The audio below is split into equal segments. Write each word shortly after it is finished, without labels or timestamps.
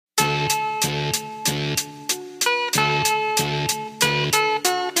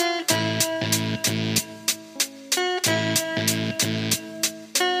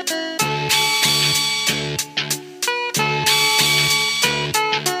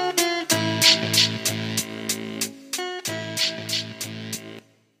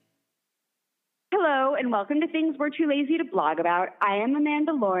and welcome to Things We're Too Lazy to Blog About. I am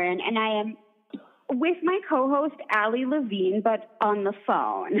Amanda Lauren, and I am with my co-host, Allie Levine, but on the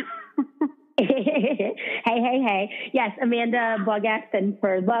phone. Hey. Yes, Amanda Bloggex, and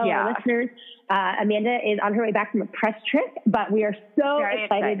for our listeners, Amanda is on her way back from a press trip, but we are so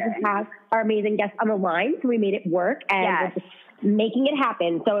excited to have our amazing guest on the line, so we made it work, and we're just making it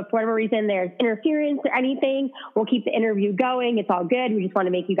happen. So if for whatever reason there's interference or anything, we'll keep the interview going. It's all good. We just want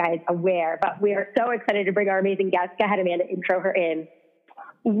to make you guys aware, but we are so excited to bring our amazing guest. Go ahead, Amanda, intro her in.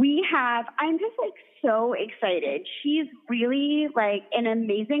 I'm just so excited. She's really an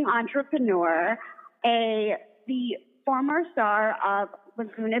amazing entrepreneur, the former star of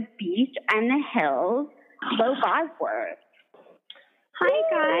Laguna Beach and the Hills, Lo Bosworth. Hi,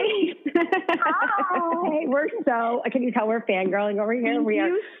 guys. Hi. Can you tell we're fangirling over here?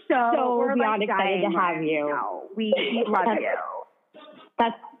 We're beyond excited to have you. We love you.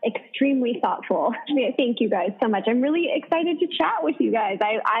 That's extremely thoughtful. Thank you guys so much. I'm really excited to chat with you guys.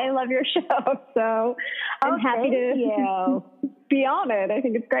 I love your show, so I'm happy to be on it. I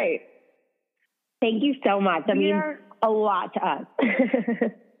think it's great. Thank you so much. That means a lot to us.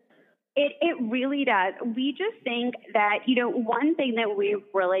 It really does. We just think that, one thing that we've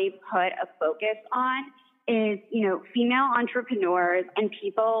really put a focus on is, female entrepreneurs and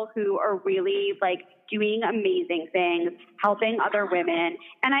people who are really doing amazing things, helping other women.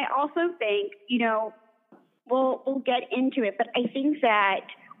 And I also think, we'll get into it, but I think that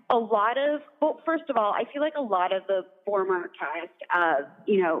first of all, I feel like a lot of the former cast of,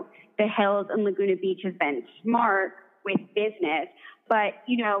 the Hills and Laguna Beach has been smart with business, but,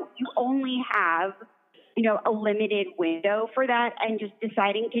 you only have, a limited window for that, and just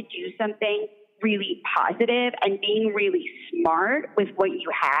deciding to do something really positive and being really smart with what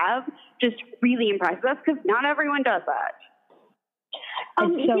you have just really impresses us, because not everyone does that.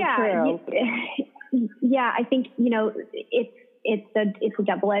 It's so true. Yeah, I think, it's a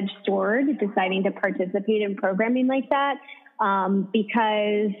double-edged sword deciding to participate in programming like that,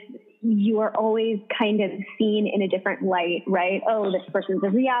 because you are always kind of seen in a different light, right? Oh, this person's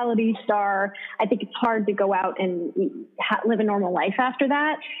a reality star. I think it's hard to go out and live a normal life after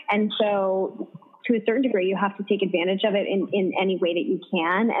that. And so to a certain degree, you have to take advantage of it in any way that you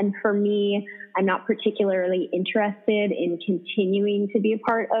can. And for me, I'm not particularly interested in continuing to be a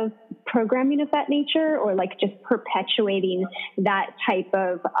part of programming of that nature, or just perpetuating that type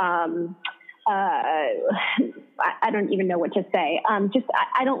of, I don't even know what to say.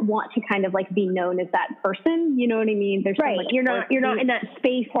 I don't want to kind of be known as that person. You know what I mean? There's right. So much you're not in that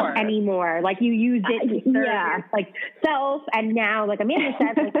space anymore. You used it to serve your self, and now, Amanda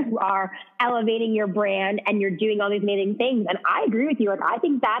said, you are elevating your brand and you're doing all these amazing things. And I agree with you. I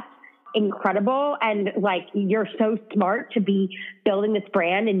think that's incredible, and you're so smart to be building this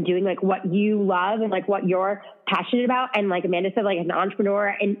brand and doing what you love and what you're passionate about, and Amanda said, as an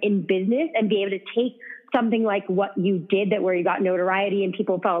entrepreneur in business, and be able to take something like what you did, where you got notoriety and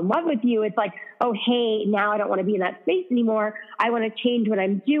people fell in love with you. It's oh, hey, now I don't want to be in that space anymore. I want to change what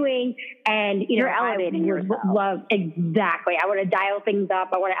I'm doing, and you're elevating yourself. Exactly. I want to dial things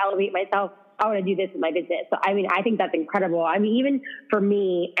up. I want to elevate myself. I want to do this in my business. So, I think that's incredible. Even for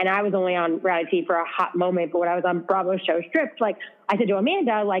me, and I was only on reality for a hot moment, but when I was on Bravo's show Stripped, I said to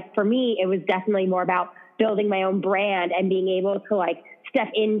Amanda, for me, it was definitely more about building my own brand and being able to step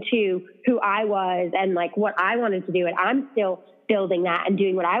into who I was and what I wanted to do. And I'm still building that and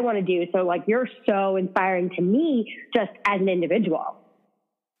doing what I want to do. So you're so inspiring to me just as an individual.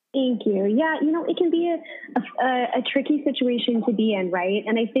 Thank you. Yeah, it can be a tricky situation to be in, right?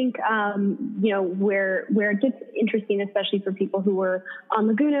 And I think, where it gets interesting, especially for people who were on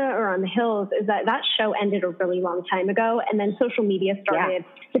Laguna or on the Hills, is that show ended a really long time ago, and then social media started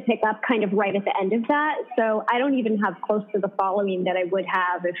to pick up kind of right at the end of that. So I don't even have close to the following that I would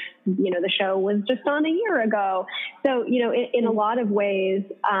have if, the show was just on a year ago. So, in a lot of ways,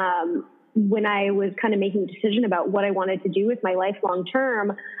 when I was kind of making a decision about what I wanted to do with my life long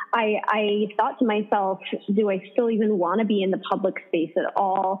term, I thought to myself, do I still even want to be in the public space at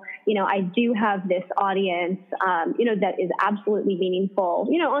all? I do have this audience, that is absolutely meaningful,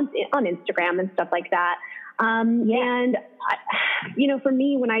 on Instagram and stuff like that. And, for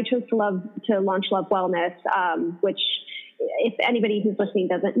me, when I chose to launch Love Wellness, which, if anybody who's listening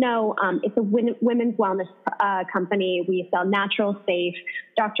doesn't know, it's a women's wellness company. We sell natural, safe,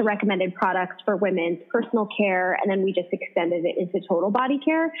 doctor-recommended products for women's personal care, and then we just extended it into total body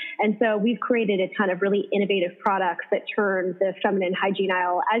care. And so we've created a ton of really innovative products that turn the feminine hygiene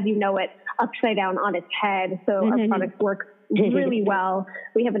aisle, as you know it, upside down on its head. So our products work really well.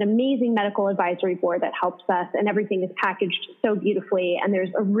 We have an amazing medical advisory board that helps us, and everything is packaged so beautifully. And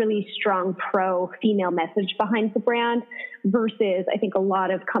there's a really strong pro-female message behind the brand versus, I think, a lot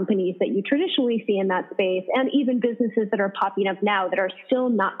of companies that you traditionally see in that space, and even businesses that are popping up now that are still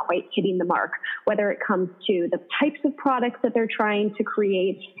not quite hitting the mark, whether it comes to the types of products that they're trying to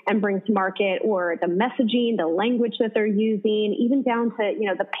create and bring to market, or the messaging, the language that they're using, even down to,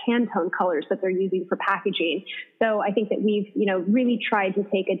 the Pantone colors that they're using for packaging. So I think that we've, really tried to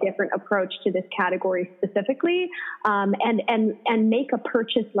take a different approach to this category specifically, and make a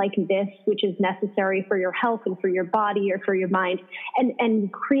purchase like this, which is necessary for your health and for your body or for your mind,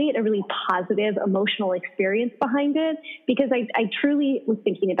 and create a really positive emotional experience behind it. Because I truly was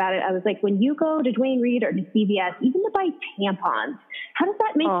thinking about it. I was like, when you go to Duane Reade or to CVS, even to buy tampons, how does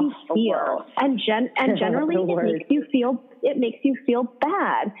that make you feel? And generally, it makes you feel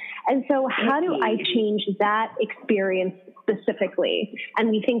bad. And so how do I change that experience specifically? And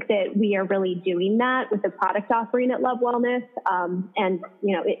we think that we are really doing that with the product offering at Love Wellness. And,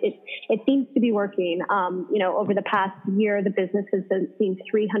 it seems to be working. Over the past year, the business has seen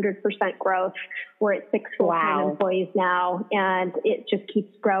 300% growth. We're at 6 full-time employees now, and it just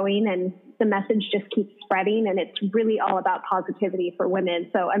keeps growing, and the message just keeps spreading, and it's really all about positivity for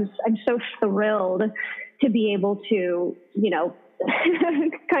women. So I'm so thrilled to be able to,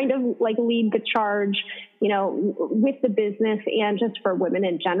 kind of like lead the charge, with the business and just for women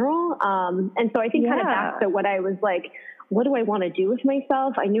in general. And so I think kind of back to what I was like, what do I want to do with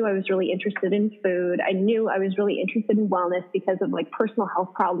myself? I knew I was really interested in food. I knew I was really interested in wellness because of like personal health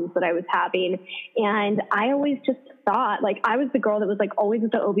problems that I was having. And I always just thought, like, I was the girl that was like always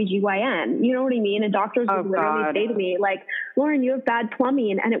at the OBGYN, you know what I mean? And doctors would literally say to me, like, Lauren, you have bad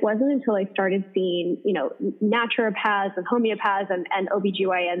plumbing. And it wasn't until I started seeing, naturopaths and homeopaths and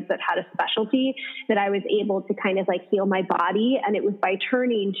OBGYNs that had a specialty that I was able to kind of like heal my body. And it was by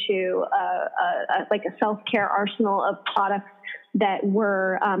turning to like a self-care arsenal of products that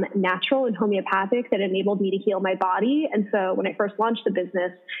were natural and homeopathic that enabled me to heal my body. And so when I first launched the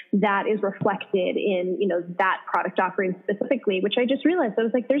business, that is reflected in, that product offering specifically, which I just realized I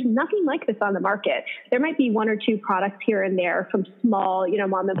was like, there's nothing like this on the market. There might be 1 or 2 products here and there from small,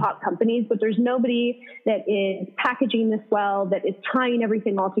 mom and pop companies, but there's nobody that is packaging this well, that is tying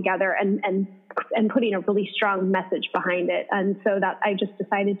everything all together and putting a really strong message behind it. And so that I just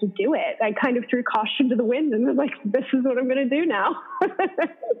decided to do it. I kind of threw caution to the wind and was like, this is what I'm going to do now.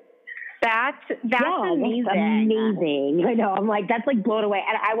 That's amazing. That's amazing. I know. I'm like, that's like blown away.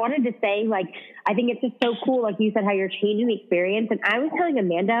 And I wanted to say, like, I think it's just so cool, like you said, how you're changing the experience. And I was telling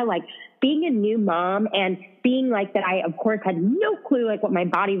Amanda, like, being a new mom and being like that, I, of course, had no clue, like, what my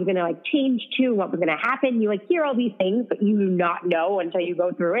body was going to, like, change to, what was going to happen. You, like, hear all these things, but you do not know until you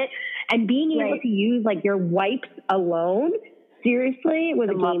go through it. And being able to use, like, your wipes alone, seriously, was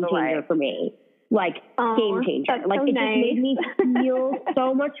a game changer for me. Like, game changer. Like, it just made me feel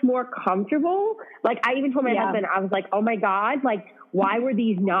so much more comfortable. Like, I even told my husband, I was like, oh my God, like, why were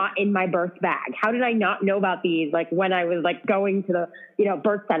these not in my birth bag? How did I not know about these? Like, when I was like going to the,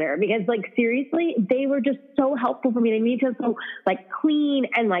 birth center, because like, seriously, they were just so helpful for me. They made me feel so like clean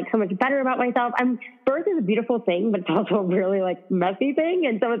and like so much better about myself. Birth is a beautiful thing, but it's also a really like messy thing.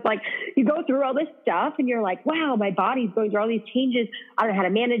 And so it's like, you go through all this stuff and you're like, wow, my body's going through all these changes. I don't know how to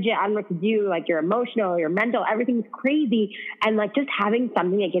manage it. I don't know what to do. Like, you're emotional, you're mental, everything's crazy. And like, just having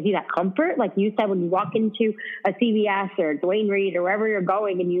something that gives you that comfort, like you said, when you walk into a CVS or Duane Reade or wherever you're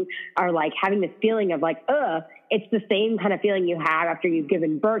going and you are like having this feeling of like, it's the same kind of feeling you have after you've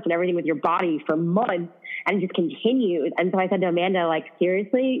given birth and everything with your body for months, and it just continues. And so I said to Amanda, like,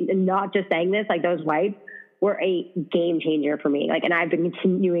 seriously, not just saying this, like, those wipes were a game changer for me. Like, and I've been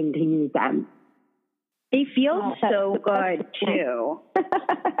continuing to use them. They feel so good too.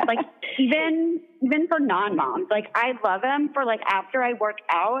 Like, even for non-moms, like, I love them for like after I work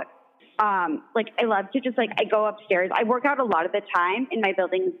out. Like, I love to just like, I go upstairs. I work out a lot of the time in my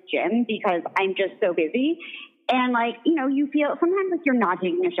building's gym because I'm just so busy. And like, you feel sometimes like you're not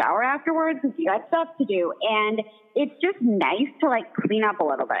taking a shower afterwards because you got stuff to do. And it's just nice to like clean up a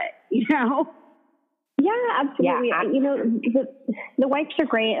little bit, Yeah, absolutely. Yeah. The wipes are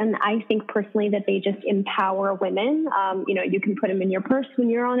great. And I think personally that they just empower women. You can put them in your purse when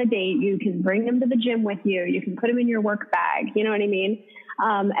you're on a date. You can bring them to the gym with you. You can put them in your work bag. You know what I mean?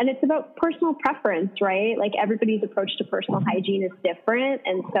 And it's about personal preference, right? Like, everybody's approach to personal hygiene is different.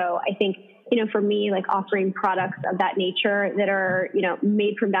 And so I think for me, like offering products of that nature that are,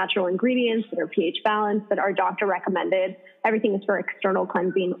 made from natural ingredients, that are pH balanced, that are doctor recommended. Everything is for external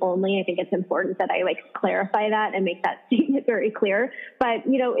cleansing only. I think it's important that I clarify that and make that statement very clear. But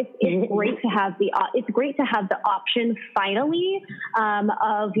it's great to have the option finally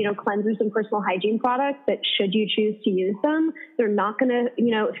of cleansers and personal hygiene products that, should you choose to use them, they're not going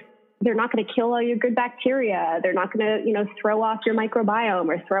to kill all your good bacteria. They're not going to throw off your microbiome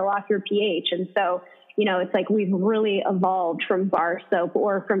or throw off your pH. And so it's like we've really evolved from bar soap,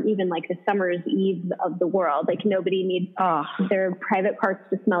 or from even like the Summer's Eve of the world. Like nobody needs their private parts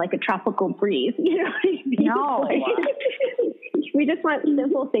to smell like a tropical breeze. You know what I mean? No. We just want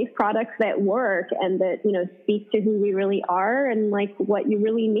simple, safe products that work and that, speak to who we really are and like what you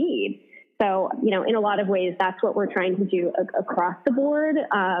really need. So, in a lot of ways, that's what we're trying to do across the board.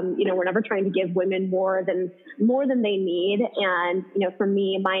 We're never trying to give women more than they need. And, for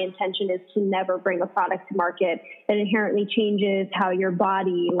me, my intention is to never bring a product to market that inherently changes how your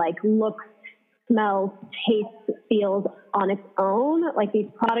body looks, smells, tastes, feels on its own. Like these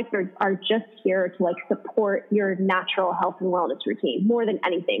products are just here to support your natural health and wellness routine more than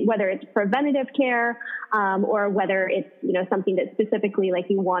anything, whether it's preventative care, or whether it's, something that specifically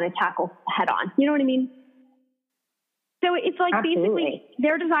you want to tackle head on. You know what I mean? So it's Absolutely. Basically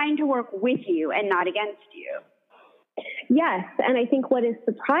they're designed to work with you and not against you. Yes. And I think what is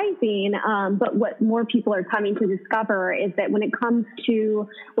surprising, but what more people are coming to discover, is that when it comes to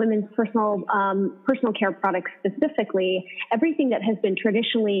women's personal care products specifically, everything that has been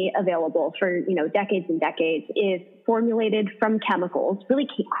traditionally available for, decades and decades is formulated from chemicals, really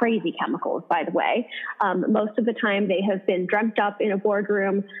crazy chemicals, by the way. Most of the time they have been dreamt up in a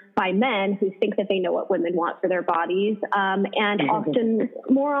boardroom by men who think that they know what women want for their bodies. And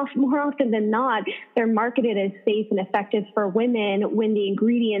more often than not, they're marketed as safe and effective for women when the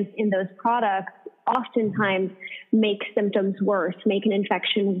ingredients in those products oftentimes make symptoms worse, make an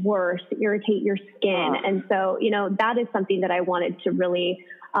infection worse, irritate your skin. And so, that is something that I wanted to really,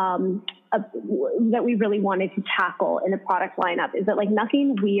 that we really wanted to tackle in the product lineup, is that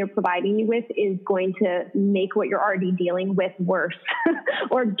nothing we are providing you with is going to make what you're already dealing with worse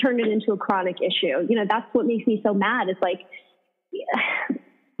or turn it into a chronic issue. That's what makes me so mad. It's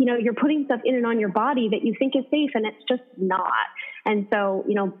you're putting stuff in and on your body that you think is safe, and it's just not. And so,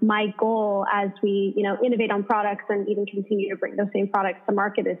 my goal as we, innovate on products and even continue to bring those same products to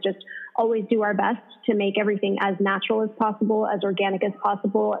market is just always do our best to make everything as natural as possible, as organic as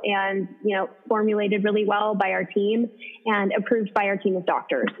possible, and, formulated really well by our team and approved by our team of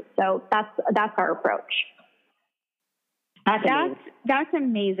doctors. So that's our approach. That's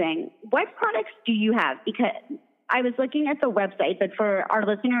amazing. What products do you have? Because I was looking at the website, but for our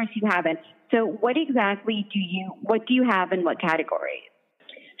listeners who haven't, so what exactly do you have in what categories?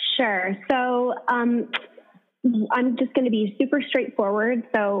 Sure. So I'm just going to be super straightforward.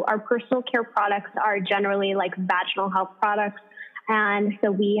 So our personal care products are generally vaginal health products. And so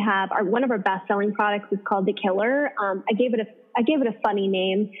we have one of our best-selling products is called The Killer. I gave it a funny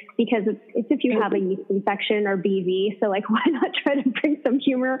name because it's if you have a yeast infection or BV. So why not try to bring some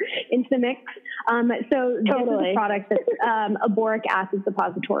humor into the mix? So this is a product that's a boric acid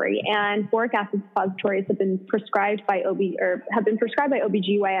suppository, and boric acid suppositories have been prescribed by OBGYNs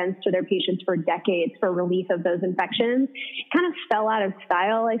to their patients for decades for relief of those infections. It kind of fell out of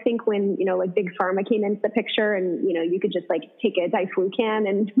style, I think, when Big Pharma came into the picture, and you could just take a diflucan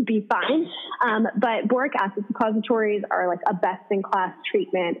and be fine. But boric acid suppositories are a best-in-class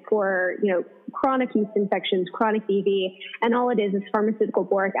treatment for, chronic yeast infections, chronic BV, and all it is pharmaceutical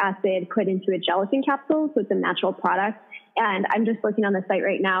boric acid put into a gelatin capsule, so it's a natural product. And I'm just looking on the site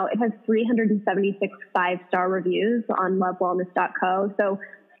right now. It has 376 5-star reviews on lovewellness.co. So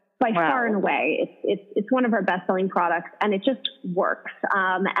by far and away, it's one of our best-selling products, and it just works.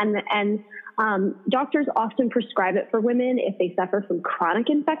 Doctors often prescribe it for women if they suffer from chronic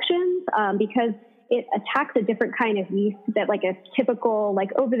infections, because it attacks a different kind of yeast that a typical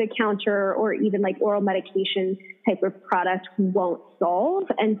over-the-counter or even oral medication type of product won't solve.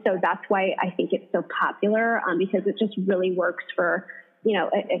 And so that's why I think it's so popular, because it just really works for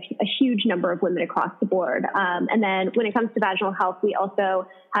a huge number of women across the board. And then when it comes to vaginal health, we also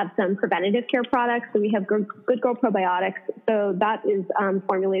have some preventative care products. So we have Good Girl Probiotics. So that is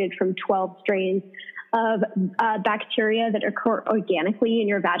formulated from 12 strains of bacteria that occur organically in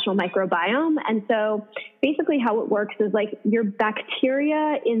your vaginal microbiome. And so basically how it works is like your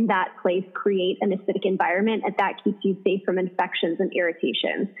bacteria in that place create an acidic environment, and that keeps you safe from infections and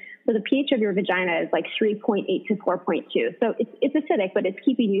irritations. So the pH of your vagina is like 3.8 to 4.2. So it's acidic, but it's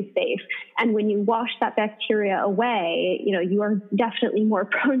keeping you safe. And when you wash that bacteria away, you know, you are definitely more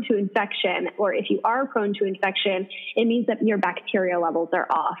prone to infection. Or if you are prone to infection, it means that your bacteria levels are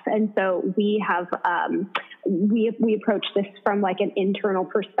off. And so we have, we approach this from like an internal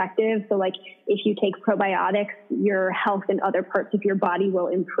perspective. So like if you take probiotics, your health in other parts of your body will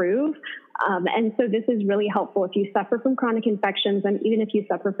improve. And so this is really helpful if you suffer from chronic infections, and even if you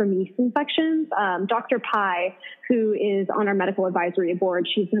suffer from yeast infections. Dr. Pai, who is on our medical advisory board,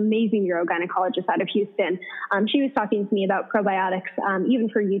 she's an amazing urogynecologist out of Houston. She was talking to me about probiotics, even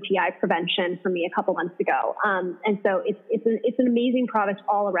for UTI prevention for me a couple months ago. And so it's an amazing product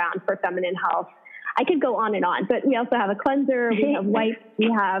all around for feminine health. I could go on and on, but we also have a cleanser, we have wipes,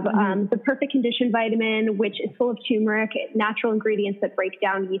 we have the Perfect Condition vitamin, which is full of turmeric, natural ingredients that break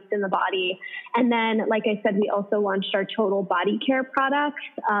down yeast in the body. And then, like I said, we also launched our Total Body Care products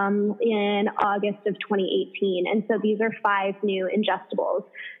in August of 2018. And so these are 5 new ingestibles.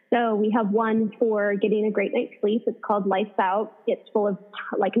 So we have one for getting a great night's sleep. It's called Lights Out. It's full of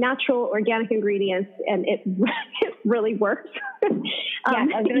like natural organic ingredients, and it really works. Yeah,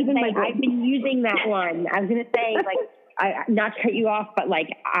 I was going to say, I've been using that one. I was going to say, like, not to cut you off, but like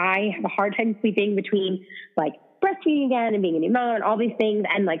I have a hard time sleeping between like breastfeeding again and being a new mom and all these things,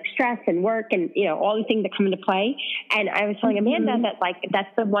 and like stress and work and, you know, all these things that come into play. And I was telling Amanda that like,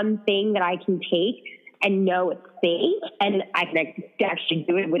 that's the one thing that I can take and know it's safe, and I can actually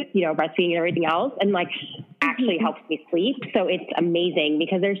do it with, you know, breastfeeding and everything else, and like actually helps me sleep. So it's amazing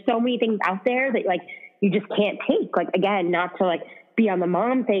because there's so many things out there that like you just can't take. Like, again, not to like be on the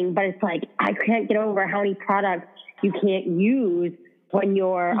mom thing, but it's like I can't get over how many products you can't use when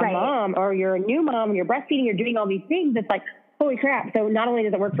you're a mom or you're a new mom and you're breastfeeding, you're doing all these things. It's like, holy crap. So not only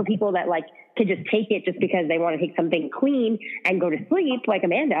does it work for people that like can just take it just because they want to take something clean and go to sleep like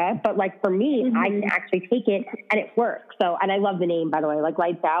Amanda, but like for me, I can actually take it and it works. So, and I love the name, by the way, like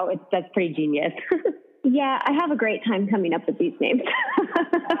Lights Out. That's pretty genius. Yeah, I have a great time coming up with these names.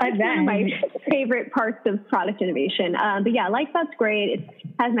 It's one of my favorite parts of product innovation. But yeah, Lights Out's great. It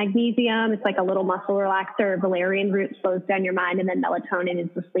has magnesium. It's like a little muscle relaxer. Valerian root slows down your mind, and then melatonin is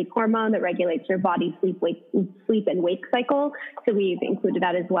the sleep hormone that regulates your body's sleep and wake cycle. So we've included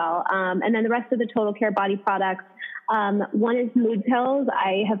that as well. And then the rest of the Total Care body products. One is mood pills.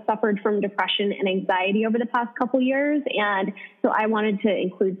 I have suffered from depression and anxiety over the past couple years, and so I wanted to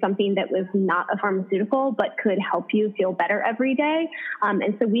include something that was not a pharmaceutical but could help you feel better every day.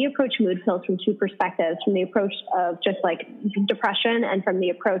 And so we approach mood pills from 2 perspectives: from the approach of just like depression, and from the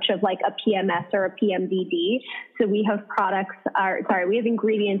approach of like a PMS or a PMDD. So we have we have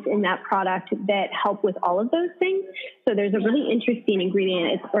ingredients in that product that help with all of those things. So there's a really interesting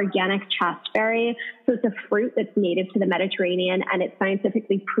ingredient. It's organic chasteberry. So it's a fruit that's native to the Mediterranean, and it's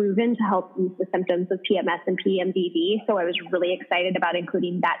scientifically proven to help ease the symptoms of PMS and PMDD. So I was really excited about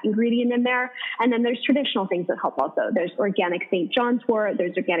including that ingredient in there. And then there's traditional things that help also. There's organic St. John's wort,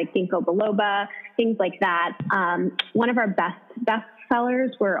 there's organic ginkgo biloba, things like that. One of our best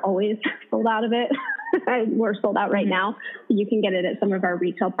sellers, we're always sold out of it. We're sold out right now. You can get it at some of our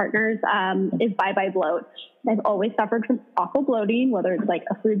retail partners, is Bye Bye Bloat. I've always suffered from awful bloating, whether it's like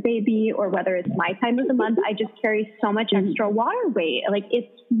a food baby or whether it's my time of the month. I just carry so much extra water weight. Like, it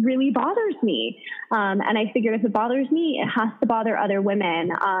really bothers me. And I figured if it bothers me, it has to bother other women.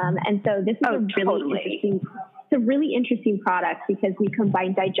 And so this is it's a really interesting product because we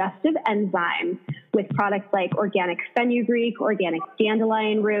combine digestive enzymes with products like organic fenugreek, organic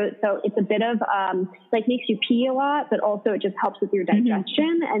dandelion root. So it's a bit of like makes you pee a lot, but also it just helps with your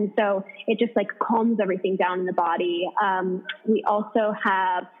digestion. And so it just like calms everything down in the body. We also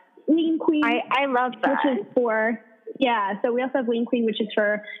have Lean Queen. I love that. Which is so we also have Lean Queen, which is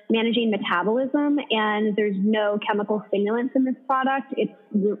for managing metabolism, and there's no chemical stimulants in this product.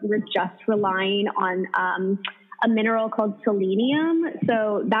 We're just relying on a mineral called selenium.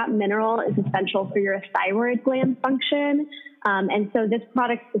 So that mineral is essential for your thyroid gland function. And so this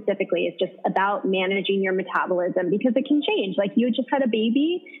product specifically is just about managing your metabolism because it can change. Like, you just had a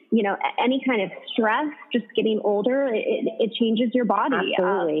baby, you know, any kind of stress, just getting older, it changes your body.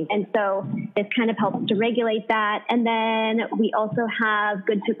 Absolutely. And so this kind of helps to regulate that. And then we also have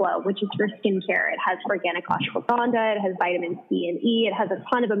Good to Glow, which is for skincare. It has organic ashwagandha, it has vitamin C and E, it has a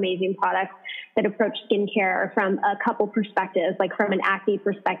ton of amazing products that approach skincare from a couple perspectives, like from an acne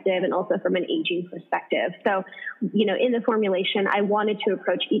perspective and also from an aging perspective. So, you know, in the formulation, formulation, I wanted to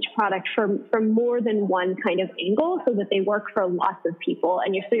approach each product from more than one kind of angle so that they work for lots of people.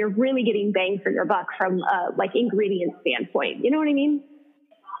 And you're really getting bang for your buck from like ingredient standpoint. You know what I mean?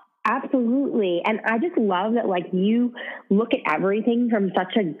 Absolutely. And I just love that, like, you look at everything from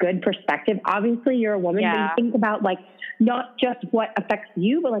such a good perspective. Obviously, you're a woman, but you think about, like, not just what affects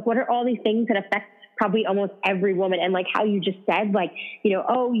you, but, like, what are all these things that affect probably almost every woman? And, like, how you just said, like, you know,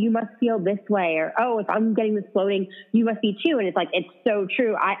 oh, you must feel this way, or, oh, if I'm getting this bloating, you must be too. And it's like, it's so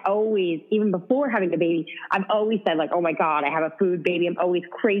true. I always, even before having a baby, I've always said, like, oh my God, I have a food baby. I'm always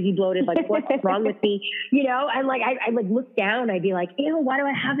crazy bloated. Like, what's wrong with me? You know? And like, I like look down, I'd be like, ew, why do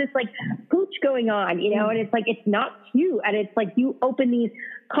I have this like pooch going on? You know? And it's like, it's not cute. And it's like, you open these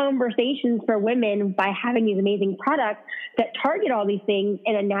conversations for women by having these amazing products that target all these things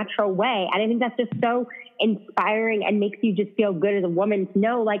in a natural way. And I think that's just so inspiring and makes you just feel good as a woman to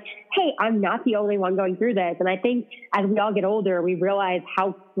know, like, hey, I'm not the only one going through this. And I think as we all get older, we realize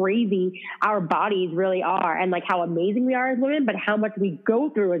how crazy our bodies really are and like how amazing we are as women, but how much we go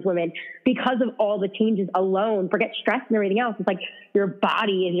through as women because of all the changes alone. Forget stress and everything else. It's like your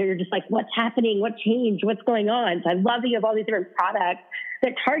body and you're just like, what's happening? What changed? What's going on? So I love that you have all these different products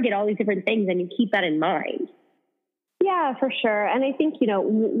that target all these different things and you keep that in mind. Yeah, for sure. And I think, you know,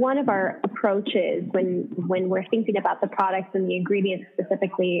 one of our approaches when we're thinking about the products and the ingredients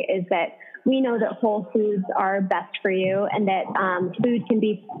specifically is that we know that whole foods are best for you and that food can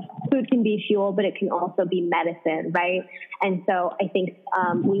be fuel, but it can also be medicine, right? And so I think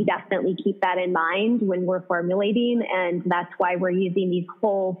we definitely keep that in mind when we're formulating, and that's why we're using these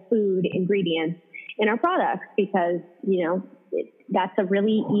whole food ingredients in our products, because, you know, that's a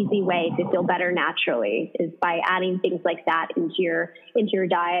really easy way to feel better naturally, is by adding things like that into your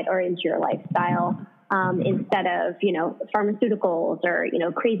diet or into your lifestyle, instead of, you know, pharmaceuticals or, you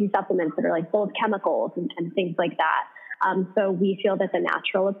know, crazy supplements that are like full of chemicals and things like that. So we feel that the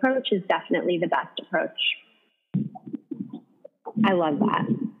natural approach is definitely the best approach. I love that.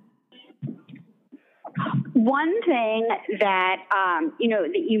 One thing that, you know,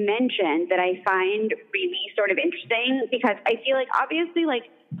 that you mentioned that I find really sort of interesting, because I feel like obviously like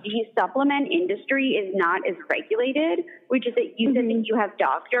the supplement industry is not as regulated, which is that you said that you have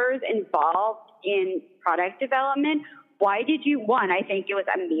doctors involved in product development. Why did you, I think it was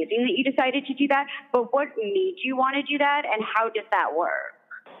amazing that you decided to do that, but what made you want to do that and how does that work?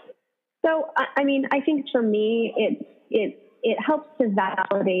 So, I mean, I think for me, it helps to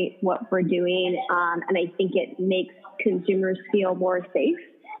validate what we're doing, and I think it makes consumers feel more safe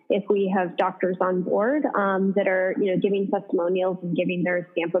if we have doctors on board that are, you know, giving testimonials and giving their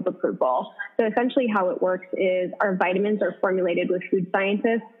stamp of approval. So essentially how it works is our vitamins are formulated with food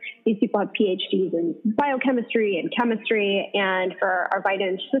scientists. These people have PhDs in biochemistry and chemistry, and for our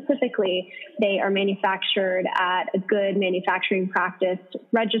vitamins specifically, they are manufactured at a good manufacturing practice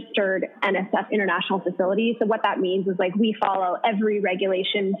registered NSF international facility. So what that means is like we follow every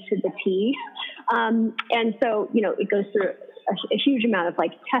regulation to the T. And so, you know, it goes through a huge amount of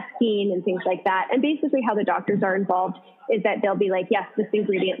like testing and things like that. And basically how the doctors are involved is that they'll be like, yes, this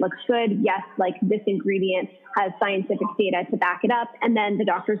ingredient looks good. Yes, like this ingredient has scientific data to back it up. And then the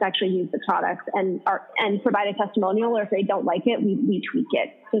doctors actually use the products and provide a testimonial, or if they don't like it, we tweak it.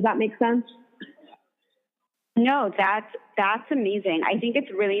 Does that make sense? No, that's amazing. I think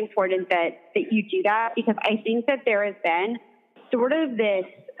it's really important that you do that, because I think that there has been sort of this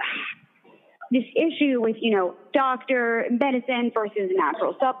issue with, you know, doctor medicine versus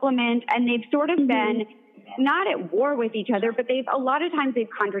natural supplement, and they've sort of been not at war with each other, but a lot of times they've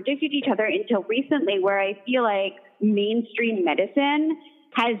contradicted each other until recently, where I feel like mainstream medicine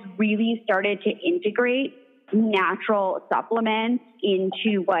has really started to integrate natural supplements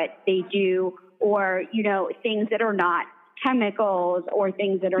into what they do, or, you know, things that are not chemicals or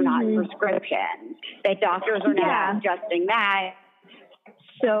things that are not prescriptions, that doctors are now adjusting that.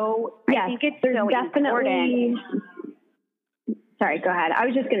 So I think it's so important. Sorry, go ahead. I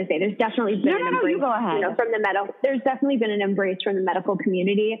was just going to say there's definitely been an embrace, you know, from the there's definitely been an embrace from the medical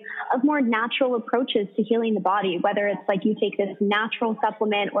community of more natural approaches to healing the body, whether it's like you take this natural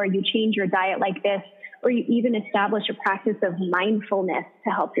supplement or you change your diet like this, or you even establish a practice of mindfulness to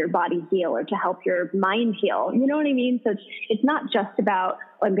help your body heal or to help your mind heal. You know what I mean? So it's not just about,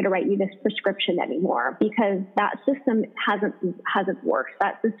 oh, I'm going to write you this prescription anymore, because that system hasn't worked.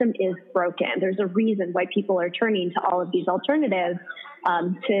 That system is broken. There's a reason why people are turning to all of these alternatives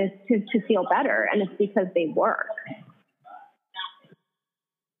to feel better, and it's because they work.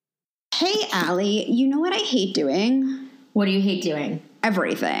 Hey, Allie, you know what I hate doing? What do you hate doing?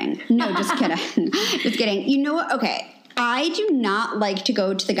 Everything. No, just kidding. Just kidding. You know what? Okay. I do not like to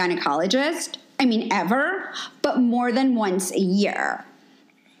go to the gynecologist. I mean, ever. but more than once a year.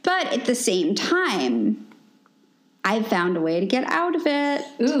 But at the same time, I've found a way to get out of it.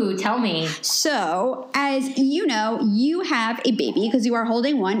 Ooh, tell me. So, as you know, you have a baby because you are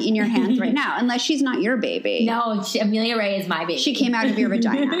holding one in your hands right now, unless she's not your baby. No, Amelia Ray is my baby. She came out of your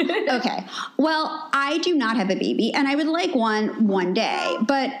vagina. Okay. Well, I do not have a baby, and I would like one day,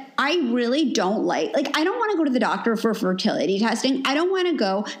 but I really don't like I don't want to go to the doctor for fertility testing. I don't want to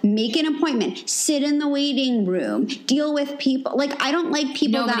go make an appointment, sit in the waiting room, deal with people. I don't like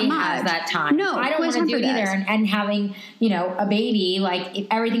people Nobody that much. has that time. No, I don't want to do it either. And having, a baby, if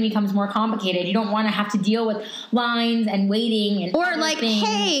everything becomes more complicated, you don't want to have to deal with lines and waiting and or things.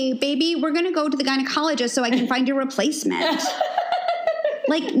 Hey, baby, we're going to go to the gynecologist so I can find your replacement.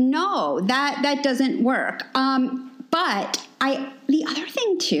 No, that doesn't work. But the other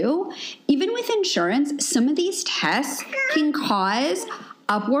thing too, even with insurance, some of these tests can cause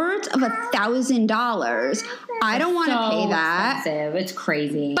upwards of $1,000. I don't want to pay that. Expensive. It's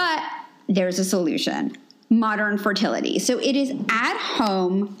crazy. But there's a solution. Modern Fertility. So it is at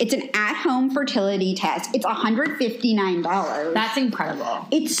home. It's an at-home fertility test. It's $159. That's incredible.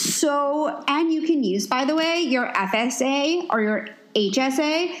 And you can use, by the way, your FSA or your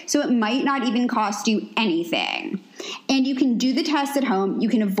HSA, so it might not even cost you anything. And you can do the test at home. You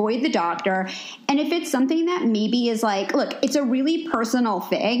can avoid the doctor. And if it's something that maybe is look, it's a really personal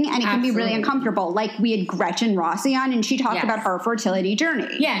thing and it can be really uncomfortable. We had Gretchen Rossi on and she talked about her fertility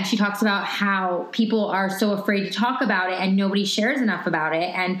journey. Yeah, and she talks about how people are so afraid to talk about it and nobody shares enough about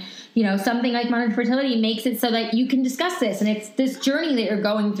it. And, something like Modern Fertility makes it so that you can discuss this. And it's this journey that you're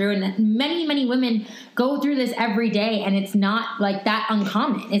going through. And many, many women go through this every day. And it's not that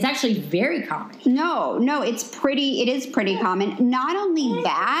uncommon. It's actually very common. No, it is pretty common. Not only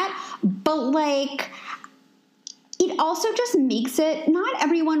that, but it also just makes it, not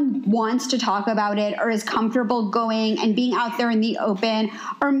everyone wants to talk about it or is comfortable going and being out there in the open,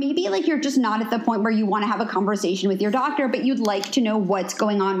 or maybe you're just not at the point where you want to have a conversation with your doctor, but you'd like to know what's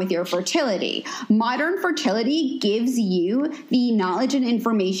going on with your fertility. Modern Fertility gives you the knowledge and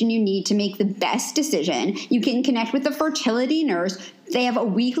information you need to make the best decision. You can connect with a fertility nurse. They have a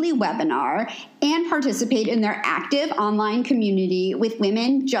weekly webinar and participate in their active online community with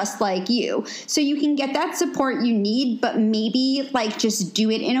women just like you. So you can get that support you need, but maybe just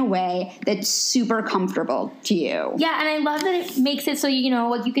do it in a way that's super comfortable to you. Yeah, and I love that it makes it so, you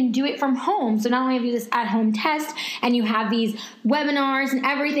can do it from home. So not only have you this at-home test and you have these webinars and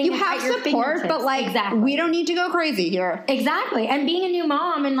everything. You have support, but exactly. We don't need to go crazy here. Exactly. And being a new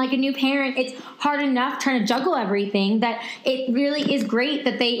mom and a new parent, it's hard enough trying to juggle everything that it really is great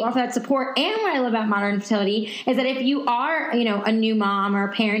that they offer that support. And what I love about Modern Fertility is that if you are, a new mom or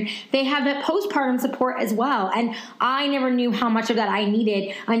a parent, they have that postpartum support as well. And I never knew how much of that I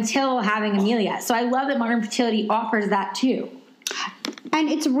needed until having Amelia. So I love that Modern Fertility offers that too. And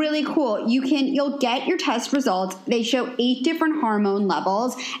it's really cool. You'll get your test results. They show 8 different hormone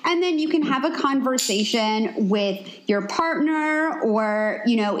levels. And then you can have a conversation with your partner or,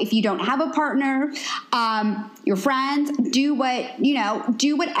 if you don't have a partner, your friends, do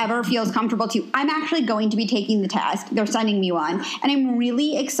whatever feels comfortable to you. I'm actually going to be taking the test. They're sending me one and I'm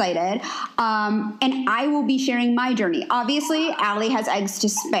really excited. And I will be sharing my journey. Obviously, Allie has eggs to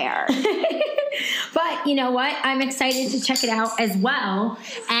spare. But you know what? I'm excited to check it out as well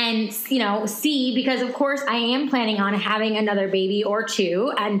and, see, because of course I am planning on having another baby or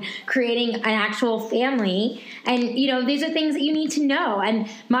 2 and creating an actual family. And, these are things that you need to know. And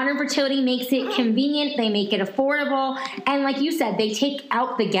Modern Fertility makes it convenient. They make it affordable. And like you said, they take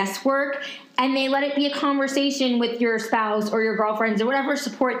out the guesswork and they let it be a conversation with your spouse or your girlfriends or whatever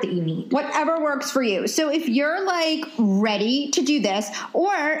support that you need. Whatever works for you. So if you're ready to do this,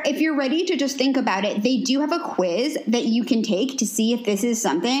 or if you're ready to just think about it, they do have a quiz that you can take to see if this is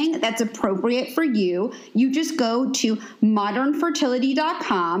something that's appropriate for you. You just go to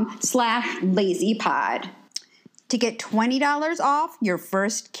modernfertility.com/lazypod to get $20 off your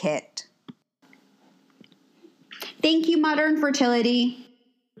first kit. Thank you, Modern Fertility.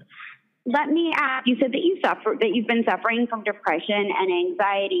 Let me ask, you said that you've been suffering from depression and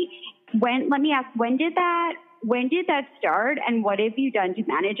anxiety. When did that start and what have you done to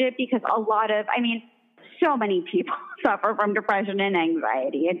manage it? Because so many people suffer from depression and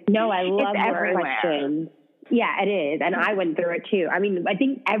anxiety. I love your question. Yeah, it is. And I went through it too. I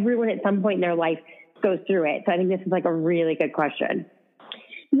think everyone at some point in their life goes through it. So I think this is a really good question.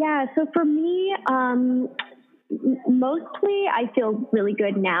 Yeah. So for me, mostly I feel really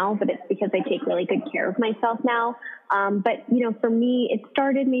good now, but it's because I take really good care of myself now. But for me, it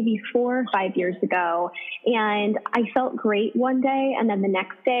started maybe 4 or 5 years ago and I felt great one day. And then the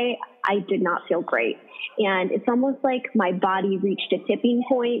next day I did not feel great. And it's almost like my body reached a tipping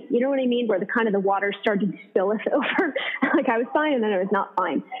point, you know what I mean, where the water started to spill us over. Like I was fine and then I was not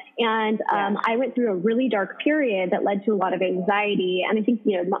fine. And I went through a really dark period that led to a lot of anxiety. And I think,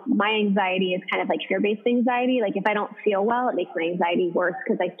 my anxiety is kind of like fear-based anxiety. Like if I don't feel well, it makes my anxiety worse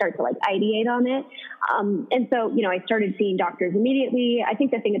because I start to ideate on it. And so, I started seeing doctors immediately. I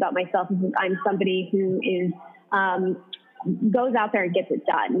think the thing about myself is I'm somebody who is, goes out there and gets it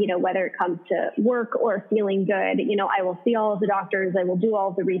done, whether it comes to work or feeling good, I will see all of the doctors, I will do all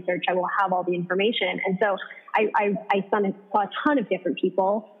of the research, I will have all the information. And so I saw a ton of different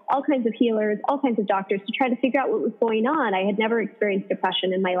people, all kinds of healers, all kinds of doctors to try to figure out what was going on. I had never experienced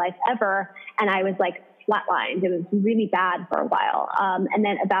depression in my life ever. And I was flatlined. It was really bad for a while. And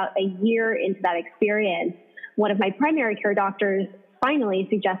then about a year into that experience, one of my primary care doctors finally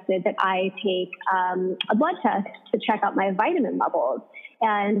suggested that I take a blood test to check out my vitamin levels.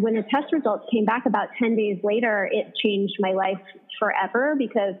 And when the test results came back about 10 days later, it changed my life forever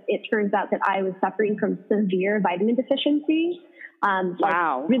because it turns out that I was suffering from severe vitamin deficiency.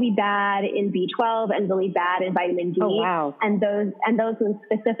 Wow. Really bad in B12 and really bad in vitamin D. Oh, wow. And those ones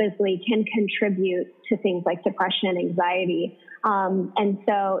specifically can contribute to things like depression and anxiety. And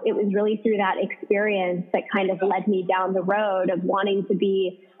so it was really through that experience that kind of led me down the road of wanting to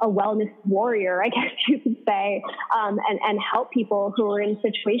be a wellness warrior, I guess you could say, and help people who are in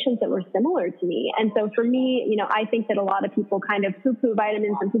situations that were similar to me. And so for me, I think that a lot of people kind of poo-poo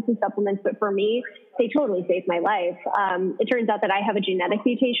vitamins and poo-poo supplements, but for me, they totally saved my life. It turns out that I have a genetic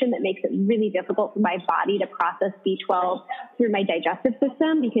mutation that makes it really difficult for my body to process B12 through my digestive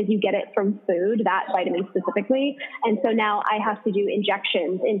system because you get it from food, that vitamin specifically. And so now I have to do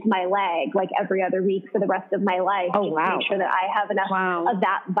injections into my leg every other week for the rest of my life to make sure that I have enough of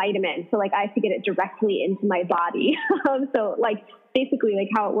that vitamin. So I have to get it directly into my body. So basically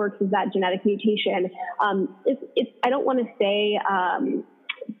how it works is that genetic mutation. I don't want to say,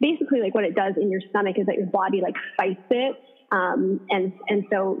 basically what it does in your stomach is that your body fights it. And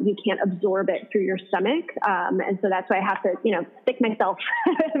so you can't absorb it through your stomach. And so that's why I have to, stick myself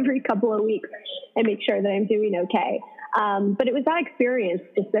every couple of weeks and make sure that I'm doing okay. But it was that experience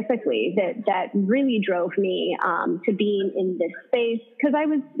specifically that really drove me to being in this space because I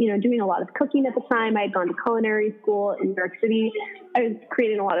was, doing a lot of cooking at the time. I had gone to culinary school in New York City. I was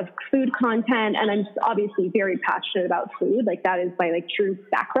creating a lot of food content, and I'm just obviously very passionate about food. That is my true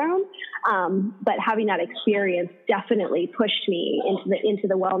background. But having that experience definitely pushed me into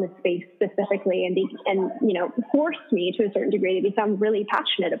the wellness space specifically, and forced me to a certain degree to become really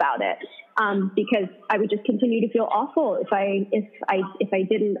passionate about it. Because I would just continue to feel awful if I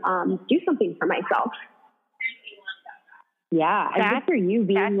didn't do something for myself. Yeah, and good for you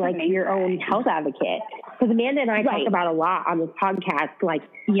being your own health advocate. Because Amanda and I talk about a lot on this podcast,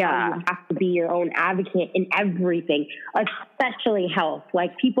 you have to be your own advocate in everything, especially health.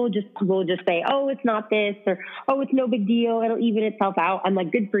 People will just say, oh, it's not this, or oh, it's no big deal, it'll even itself out. I'm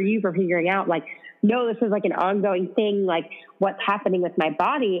good for you for figuring out no, this is an ongoing thing, what's happening with my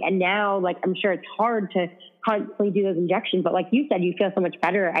body. And now, I'm sure it's hard to constantly do those injections, but like you said, you feel so much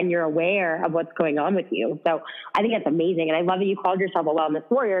better and you're aware of what's going on with you. So I think that's amazing. And I love that you called yourself a wellness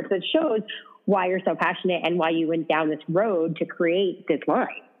warrior because it shows why you're so passionate and why you went down this road to create this line.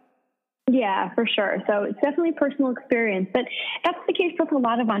 Yeah, for sure. So it's definitely personal experience, but that's the case with a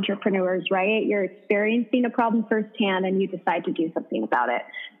lot of entrepreneurs, right? You're experiencing a problem firsthand and you decide to do something about it.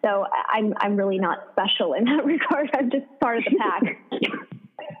 So I'm really not special in that regard. I'm just part of the pack.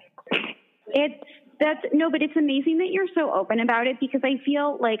 But it's amazing that you're so open about it because I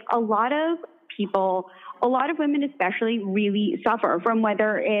feel like a lot of people, a lot of women especially, really suffer from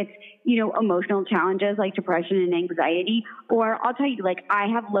whether it's, emotional challenges like depression and anxiety, or I'll tell you, I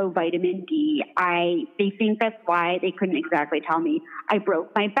have low vitamin D. They think that's why they couldn't exactly tell me. I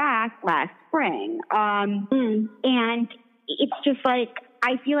broke my back last spring. And it's just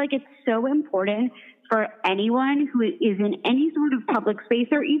I feel like it's so important for anyone who is in any sort of public space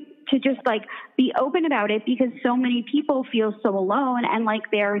or to just be open about it because so many people feel so alone and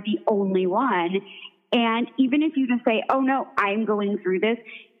they're the only one. And even if you just say, oh no, I'm going through this,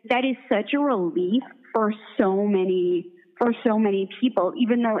 that is such a relief for so many people,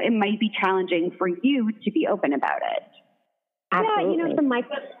 even though it might be challenging for you to be open about it. Absolutely. Yeah, from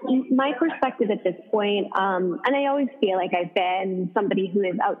my perspective at this point, and I always feel like I've been somebody who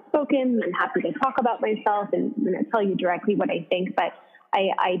is outspoken and happy to talk about myself and tell you directly what I think, but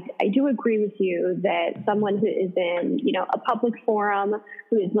I do agree with you that someone who is in, a public forum,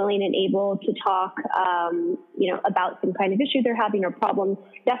 who is willing and able to talk, about some kind of issue they're having or problem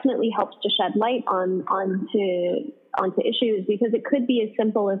definitely helps to shed light onto onto issues, because it could be as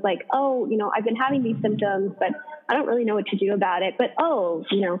simple as like, oh, I've been having these symptoms, but I don't really know what to do about it. But,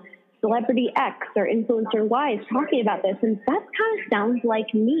 celebrity X or influencer Y is talking about this, and that kind of sounds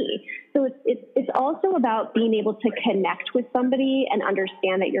like me. So it's also about being able to connect with somebody and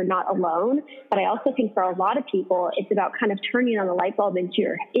understand that you're not alone. But I also think for a lot of people, it's about kind of turning on the light bulb in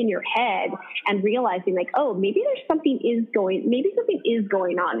your head and realizing like, oh, maybe something is going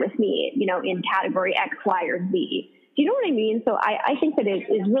on with me, in category X, Y, or Z. Do you know what I mean? So I think that it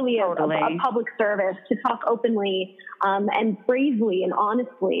is really a public service to talk openly and bravely and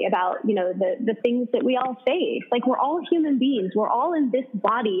honestly about, the things that we all face. Like, we're all human beings. We're all in this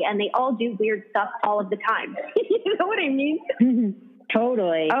body, and they all do weird stuff all of the time. You know what I mean?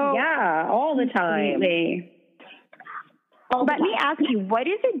 Totally. Oh, yeah, all the time. Let me ask you, what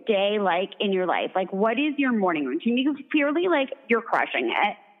is a day like in your life? Like, what is your morning routine? Because clearly, like, you're crushing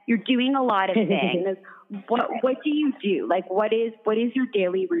it. You're doing a lot of things. What do you do? Like, what is your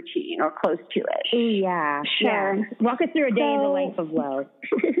daily routine or close to it? Yeah, sure. Yeah. Walk us through a day in the life of Lo.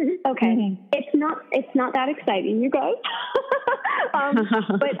 Okay. Mm-hmm. It's not that exciting, you guys.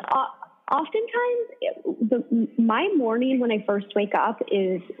 But oftentimes, my morning when I first wake up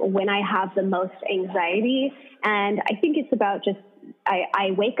is when I have the most anxiety. And I think it's about just,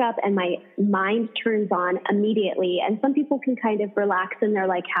 I wake up and my mind turns on immediately. And some people can kind of relax in their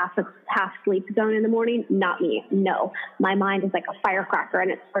like half sleep zone in the morning. Not me. No, my mind is like a firecracker,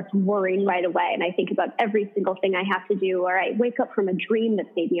 and it starts worrying right away. And I think about every single thing I have to do, or I wake up from a dream that's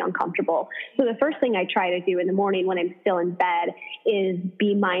made me uncomfortable. So the first thing I try to do in the morning when I'm still in bed is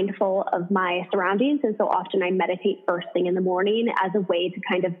be mindful of my surroundings. And so often I meditate first thing in the morning as a way to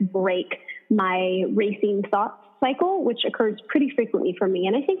kind of break my racing thoughts cycle, which occurs pretty frequently for me,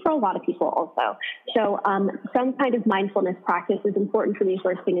 and I think for a lot of people also. So some kind of mindfulness practice is important for me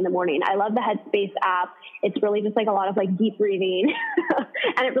first thing in the morning. I love the Headspace app. It's really just like a lot of like deep breathing,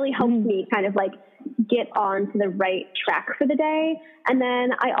 and it really helps me kind of like get on to the right track for the day. And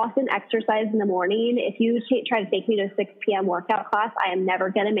then I often exercise in the morning. If you try to take me to a 6 p.m. workout class, I am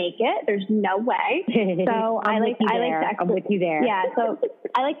never going to make it. There's no way. So I like to exercise. I'm with you there. Yeah. So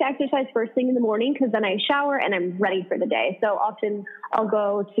I like to exercise first thing in the morning, because then I shower and I'm ready for the day. So often I'll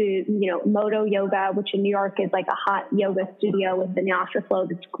go to, Moto Yoga, which in New York is like a hot yoga studio with vinyasa flow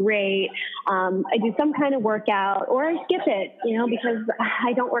that's great. I do some kind of workout, or I skip it, because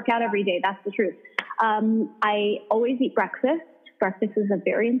I don't work out every day. That's the truth. I always eat breakfast. Breakfast is a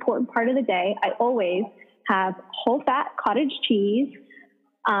very important part of the day. I always have whole fat cottage cheese,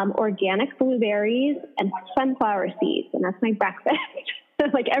 organic blueberries, and sunflower seeds. And that's my breakfast,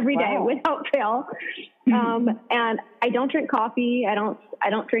 like every day without fail. And I don't drink coffee. I don't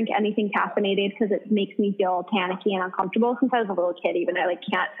drink anything caffeinated, because it makes me feel panicky and uncomfortable. Since I was a little kid, even I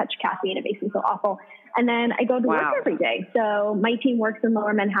can't touch caffeine. It makes me feel awful. And then I go to work every day. So my team works in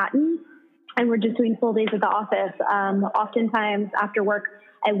Lower Manhattan, and we're just doing full days at the office. Oftentimes after work,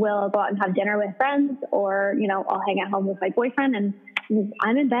 I will go out and have dinner with friends, or, I'll hang at home with my boyfriend, and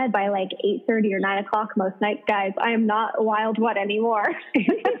I'm in bed by like 8:30 or 9 o'clock most nights, guys. I am not a wild one anymore.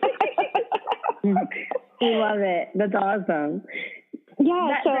 I love it. That's awesome.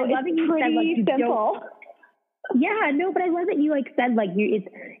 Yeah. So I love that you said like you simple. Yeah, no, but I love that you said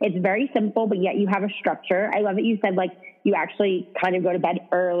it's very simple, but yet you have a structure. I love that you said you actually kind of go to bed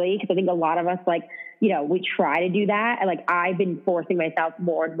early, because I think a lot of us we try to do that. And I've been forcing myself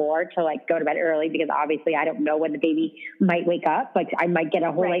more and more to go to bed early, because obviously I don't know when the baby might wake up. I might get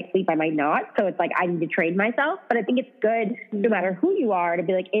a whole night's sleep, I might not. So it's I need to train myself. But I think it's good, no matter who you are, to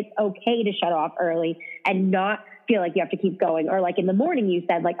be it's okay to shut off early and not feel like you have to keep going. Or in the morning, you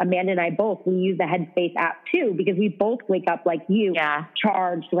said Amanda and I both, we use the Headspace app too, because we both wake up like you,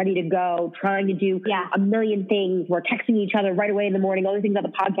 charged, ready to go, trying to do a million things. We're texting each other right away in the morning, all these things on the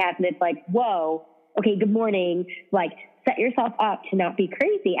podcast, and it's whoa, okay, good morning. Set yourself up to not be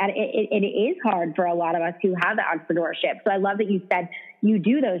crazy. And it is hard for a lot of us who have the entrepreneurship. So I love that you said you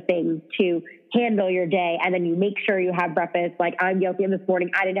do those things to handle your day, and then you make sure you have breakfast. I'm guilty of this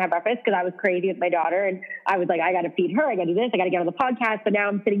morning. I didn't have breakfast because I was crazy with my daughter, and I was I got to feed her. I got to do this. I got to get on the podcast. But now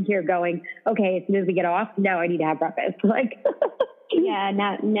I'm sitting here going, okay, as soon as we get off, now I need to have breakfast. Yeah,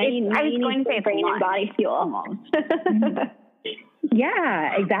 now you need to brain and body fuel almost.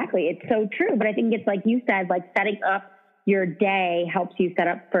 Yeah, exactly. It's so true. But I think it's you said, setting up your day helps you set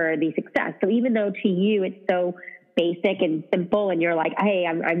up for the success. So even though to you it's so basic and simple, and you're hey,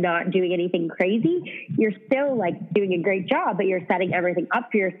 I'm not doing anything crazy, you're still doing a great job, but you're setting everything up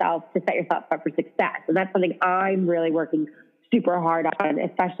for yourself to set yourself up for success. And that's something I'm really working super hard on,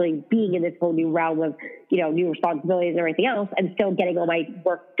 especially being in this whole new realm of, new responsibilities and everything else, and still getting all my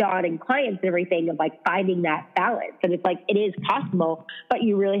work done and clients and everything, of like finding that balance. And it's like, it is possible, but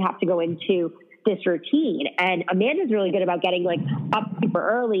you really have to go into this routine. And Amanda's really good about getting like up super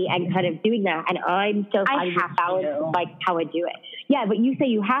early and kind of doing that. And I'm still finding this balance of like how I do it. Yeah, but you say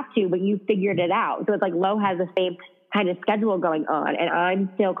you have to, but you figured it out. So it's like Lo has the same kind of schedule going on, and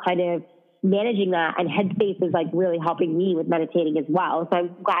I'm still kind of managing that. And Headspace is like really helping me with meditating as well. So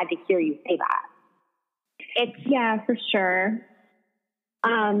I'm glad to hear you say that. Yeah, for sure.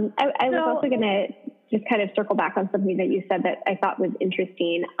 I was also going to just kind of circle back on something that you said that I thought was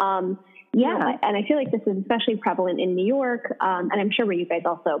interesting. And I feel like this is especially prevalent in New York, and I'm sure where you guys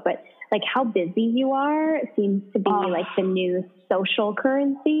also, but like how busy you are seems to be like the new social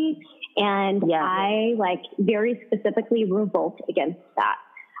currency. And I like very specifically revolt against that.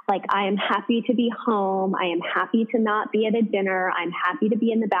 Like, I am happy to be home. I am happy to not be at a dinner. I'm happy to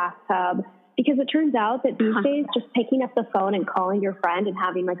be in the bathtub, because it turns out that these days just picking up the phone and calling your friend and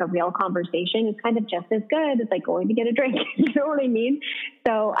having like a real conversation is kind of just as good as like going to get a drink. You know what I mean?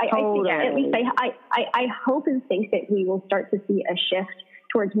 So I think at least I hope and think that we will start to see a shift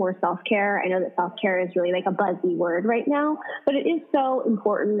towards more self-care. I know that self-care is really like a buzzy word right now, but it is so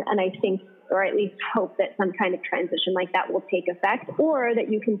important. And I think, or at least hope, that some kind of transition like that will take effect, or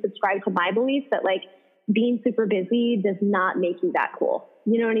that you can subscribe to my belief that like being super busy does not make you that cool.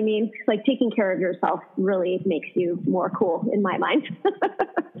 You know what I mean? Like, taking care of yourself really makes you more cool in my mind.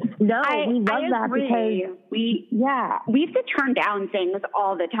 No, we love that because we have to turn down things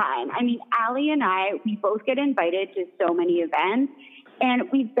all the time. I mean, Allie and I, we both get invited to so many events, and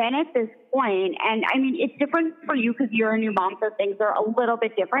we've been at this point, and I mean, it's different for you because you're a new mom, so things are a little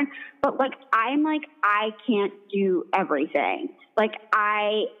bit different. But like, I'm like, I can't do everything. Like,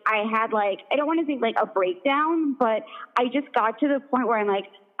 I had like, I don't want to say like a breakdown, but I just got to the point where I'm like,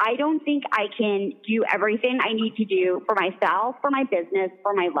 I don't think I can do everything I need to do for myself, for my business,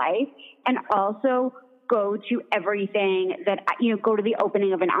 for my life, and also go to everything that, go to the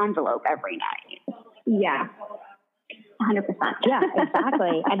opening of an envelope every night. Yeah. 100%. Yeah,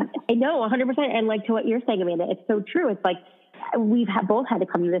 exactly. And I know 100%. And like, to what you're saying, Amanda, it's so true. It's like, we've both had to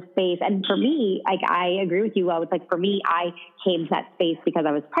come to this space. And for me, like, I agree with you, Lo. It's like, for me, I came to that space because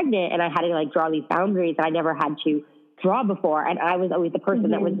I was pregnant, and I had to like draw these boundaries that I never had to draw before. And I was always the person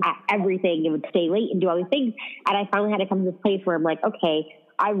that was at everything and would stay late and do all these things. And I finally had to come to this place where I'm like, okay,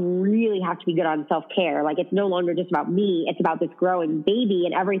 I really have to be good on self-care. Like, it's no longer just about me. It's about this growing baby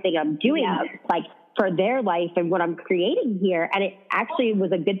and everything I'm doing, like, for their life and what I'm creating here. And it actually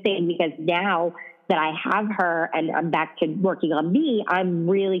was a good thing, because now that I have her and I'm back to working on me, I'm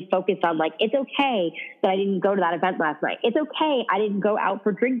really focused on like, it's okay that I didn't go to that event last night. It's okay I didn't go out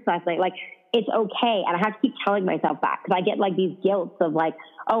for drinks last night. Like, it's okay. And I have to keep telling myself that, because I get like these guilts of like,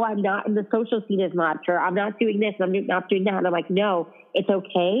 oh, I'm not in the social scene as much, or I'm not doing this, and I'm not doing that. And I'm like, no, it's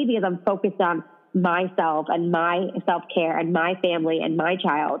okay, because I'm focused on myself and my self-care and my family and my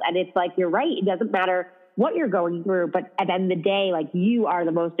child. And it's like, you're right. It doesn't matter what you're going through, but at the end of the day, like, you are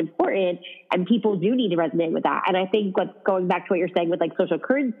the most important, and people do need to resonate with that. And I think, like, going back to what you're saying with like social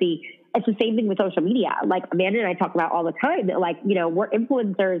currency, it's the same thing with social media. Like, Amanda and I talk about all the time that, like, we're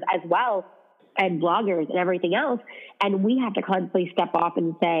influencers as well, and bloggers and everything else. And we have to constantly step off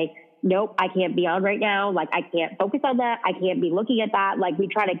and say, nope, I can't be on right now. Like, I can't focus on that. I can't be looking at that. Like, we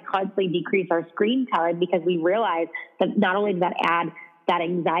try to constantly decrease our screen time, because we realize that not only does that add that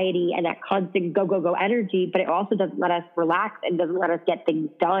anxiety and that constant go energy, but it also doesn't let us relax and doesn't let us get things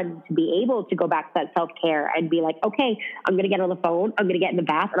done to be able to go back to that self-care and be like, okay, I'm going to get on the phone, I'm going to get in the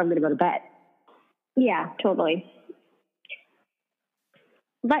bath, and I'm going to go to bed. Yeah, totally.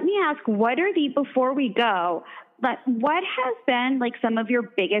 Let me ask, before we go, but what has been like some of your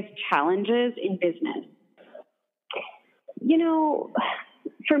biggest challenges in business?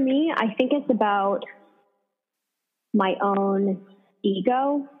 For me, I think it's about my own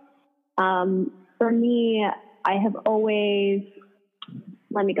ego. For me, I have always,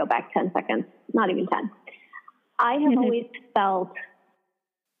 let me go back 10 seconds, not even 10. I have always felt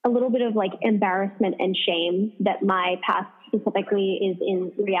a little bit of like embarrassment and shame that my path specifically is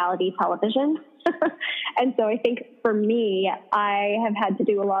in reality television. And so I think for me, I have had to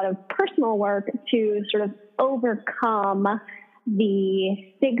do a lot of personal work to sort of overcome the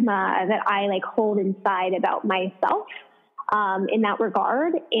stigma that I like hold inside about myself in that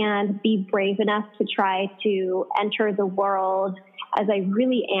regard, and be brave enough to try to enter the world as I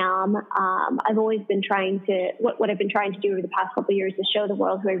really am. I've always been trying to, what I've been trying to do over the past couple of years is show the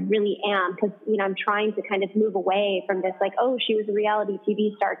world who I really am. Because, you know, I'm trying to kind of move away from this, like, oh, she was a reality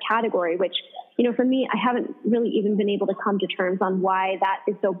TV star category, which, you know, for me, I haven't really even been able to come to terms on why that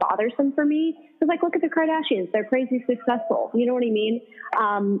is so bothersome for me. Because, like, look at the Kardashians; they're crazy successful. You know what I mean?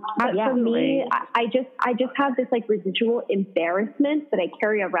 But for me, I just have this like residual embarrassment that I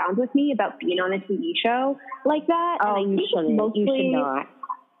carry around with me about being on a TV show like that. Oh, and I you shouldn't. You should not.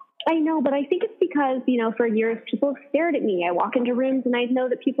 I know, but I think it's because, you know, for years people have stared at me. I walk into rooms and I know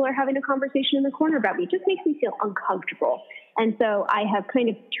that people are having a conversation in the corner about me. It just makes me feel uncomfortable. And so I have kind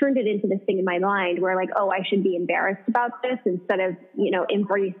of turned it into this thing in my mind where, like, oh, I should be embarrassed about this instead of, you know,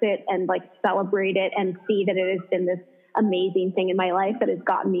 embrace it and like celebrate it and see that it has been this amazing thing in my life that has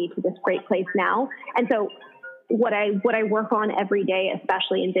gotten me to this great place now. And so what I work on every day,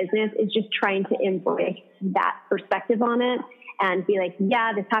 especially in business, is just trying to embrace that perspective on it and be like,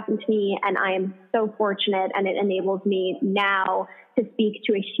 yeah, this happened to me and I am so fortunate, and it enables me now to speak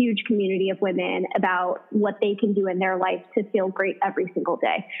to a huge community of women about what they can do in their life to feel great every single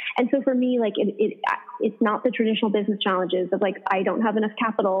day. And so for me, like it's not the traditional business challenges of like, I don't have enough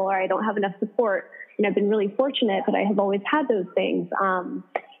capital or I don't have enough support. And I've been really fortunate, but I have always had those things.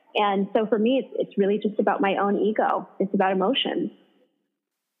 And so for me, it's really just about my own ego. It's about emotions.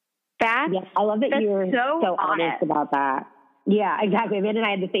 I love that you're so honest about that. Yeah, exactly. Amanda and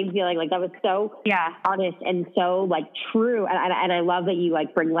I had the same feeling. Like, that was so honest and so like true. And I love that you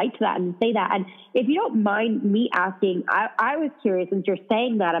like bring light to that and say that. And if you don't mind me asking, I was curious, since you're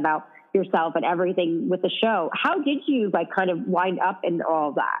saying that about yourself and everything with the show, how did you like kind of wind up in all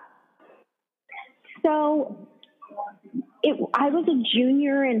of that? So I was a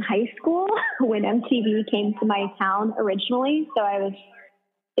junior in high school when MTV came to my town originally. So I was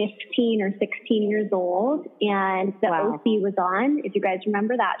 15 or 16 years old, and the OC was on, if you guys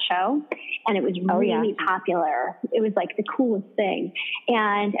remember that show, and it was really popular. It was like the coolest thing.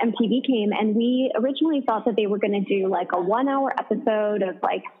 And MTV came, and we originally thought that they were going to do like a 1-hour episode of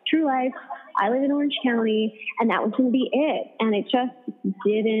like True Life, I Live in Orange County, and that was going to be it. And it just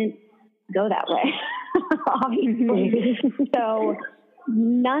didn't go that way, obviously. So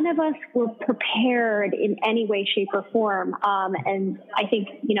none of us were prepared in any way, shape, or form. And I think,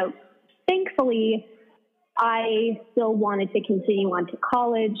 you know, thankfully, I still wanted to continue on to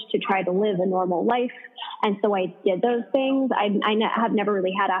college to try to live a normal life. And so I did those things. I have never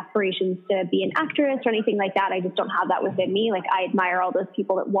really had aspirations to be an actress or anything like that. I just don't have that within me. Like, I admire all those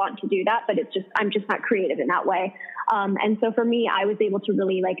people that want to do that, but I'm just not creative in that way. And so for me, I was able to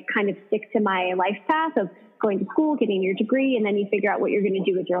really like kind of stick to my life path of going to school, getting your degree, and then you figure out what you're going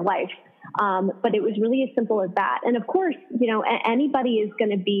to do with your life. But it was really as simple as that. And of course, you know, anybody is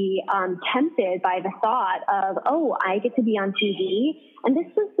going to be tempted by the thought of, oh, I get to be on TV. And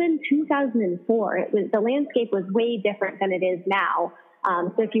this was in 2004. The landscape was way different than it is now.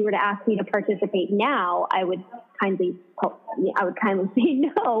 So if you were to ask me to participate now, I would kindly say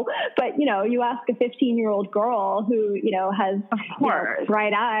no. But, you know, you ask a 15-year-old girl who, you know, has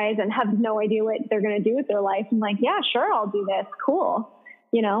bright eyes and has no idea what they're going to do with their life. I'm like, yeah, sure, I'll do this. Cool.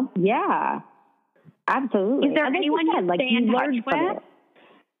 You know? Yeah, absolutely. Is there anyone you stay in touch with?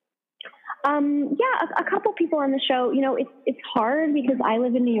 A couple people on the show. You know, it's hard because I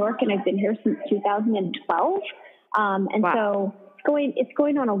live in New York and I've been here since 2012. So it's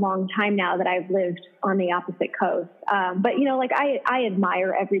going on a long time now that I've lived on the opposite coast. But, you know, like I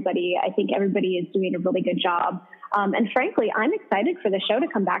admire everybody. I think everybody is doing a really good job. And frankly, I'm excited for the show to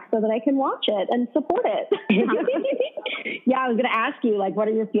come back so that I can watch it and support it. Yeah, I was going to ask you, like, what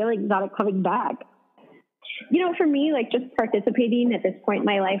are your feelings on it coming back? You know, for me, like, just participating at this point in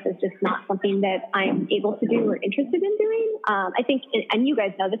my life is just not something that I'm able to do or interested in doing. I think, and you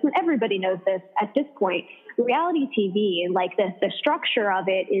guys know this, and everybody knows this at this point, reality TV, like the structure of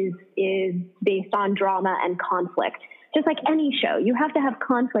it is based on drama and conflict. Just like any show, you have to have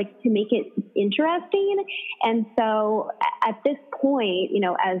conflict to make it interesting. And so at this point, you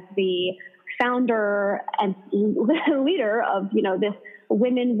know, as the founder and leader of, you know, this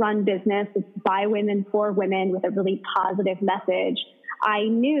women-run business by women for women with a really positive message, I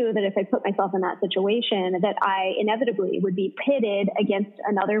knew that if I put myself in that situation, that I inevitably would be pitted against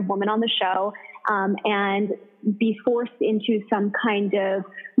another woman on the show and be forced into some kind of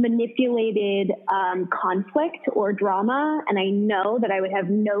manipulated conflict or drama. And I know that I would have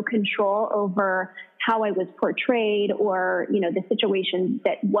no control over how I was portrayed or, you know, the situation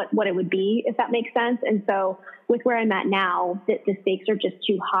that what it would be, if that makes sense. And so with where I'm at now, the stakes are just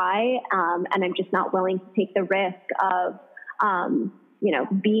too high. And I'm just not willing to take the risk of,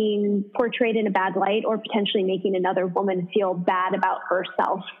 being portrayed in a bad light or potentially making another woman feel bad about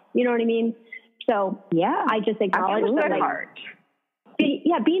herself. You know what I mean? So yeah, I just acknowledge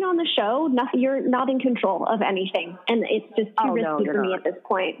that being on the show, you're not in control of anything. And it's just too risky for me at this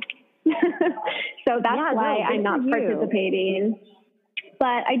point. So that's why I'm not participating.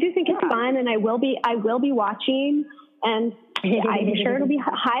 But I do think it's fun, and I will be watching, and I'm sure it'll be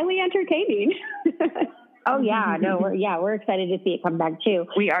highly entertaining. We're excited to see it come back too.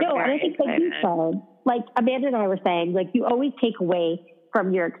 We are very excited. Like you said, like Amanda and I were saying, like you always take away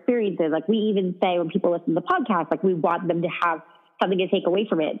from your experiences. Like we even say when people listen to the podcast, like we want them to have something to take away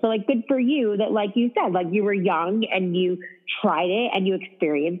from it. So like good for you that, like you said, like you were young and you tried it and you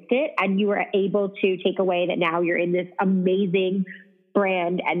experienced it and you were able to take away that now you're in this amazing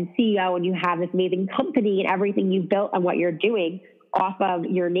brand and CEO and you have this amazing company and everything you built and what you're doing off of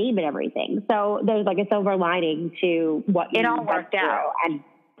your name and everything. So there's like a silver lining to what it all worked out. And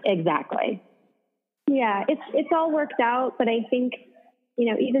exactly. Yeah, it's all worked out, but I think,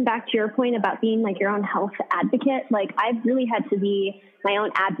 even back to your point about being like your own health advocate, like I've really had to be my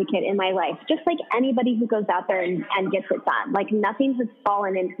own advocate in my life, just like anybody who goes out there and gets it done. Like nothing has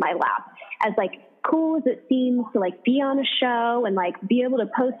fallen into my lap. As like cool as it seems to like be on a show and like be able to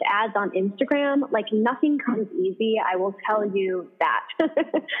post ads on Instagram, like nothing comes easy. I will tell you that.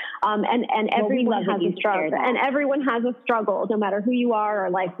 And everyone has a struggle, and everyone has a struggle, no matter who you are or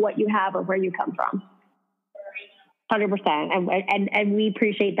like what you have or where you come from. 100%. And we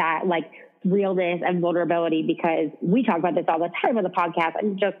appreciate that, like realness and vulnerability, because we talk about this all the time on the podcast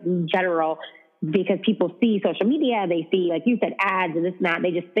and just in general, because people see social media, they see, like you said, ads and this and that, and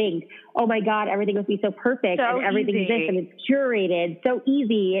they just think, oh my God, everything must be so perfect and everything's this and it's curated, so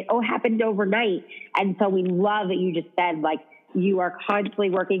easy. It all happened overnight. And so we love that you just said, like, you are constantly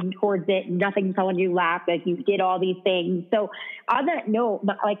working towards it. Nothing fell on your lap. Like you did all these things. So on that note,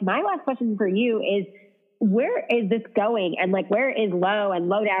 like my last question for you is, where is this going? And like, where is Low and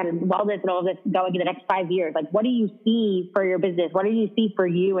Lowdown and wellness and all of this going in the next 5 years? Like, what do you see for your business? What do you see for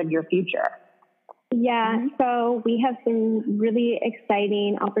you and your future? Yeah, so we have some really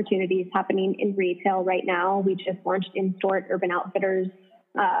exciting opportunities happening in retail right now. We just launched in store at Urban Outfitters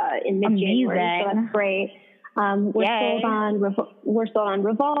in mid-January, so that's great. We're sold on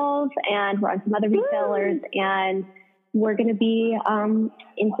Revolve, and we're on some other retailers, and we're going to be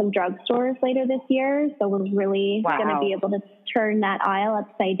in some drugstores later this year. So we're really going to be able to turn that aisle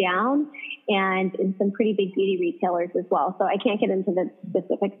upside down, and in some pretty big beauty retailers as well. So I can't get into the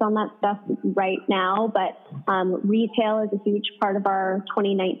specifics on that stuff right now, but retail is a huge part of our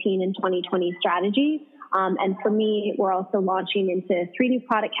 2019 and 2020 strategy. And for me, we're also launching into 3 new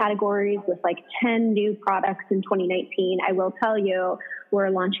product categories with like 10 new products in 2019. I will tell you, we're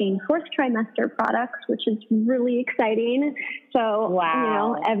launching 4th trimester products, which is really exciting. So,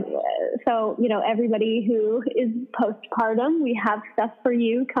 everybody who is postpartum, we have stuff for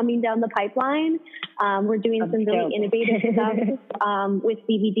you coming down the pipeline. We're doing some really innovative stuff with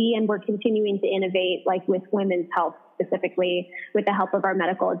CBD, and we're continuing to innovate like with women's health, specifically with the help of our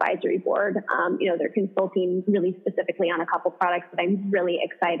medical advisory board. They're consulting really specifically on a couple products that I'm really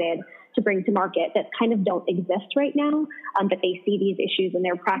excited to bring to market that kind of don't exist right now, but they see these issues in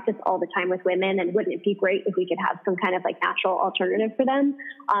their practice all the time with women. And wouldn't it be great if we could have some kind of like natural alternative for them?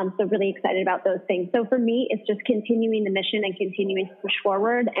 So really excited about those things. So for me, it's just continuing the mission and continuing to push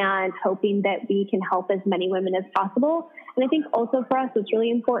forward and hoping that we can help as many women as possible. And I think also for us, what's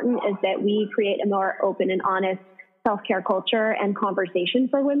really important is that we create a more open and honest self-care culture and conversation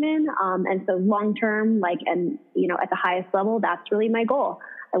for women. And so long-term, at the highest level, that's really my goal.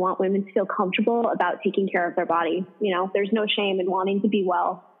 I want women to feel comfortable about taking care of their body. There's no shame in wanting to be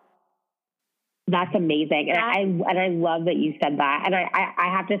well. That's amazing. And I love that you said that. And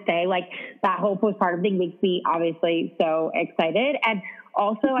I have to say, like, that whole postpartum thing makes me obviously so excited. And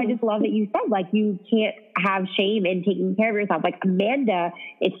also, I just love that you said, like, you can't have shame in taking care of yourself. Like, Amanda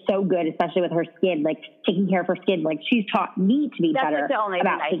is so good, especially with her skin, like, taking care of her skin. Like, she's taught me to be better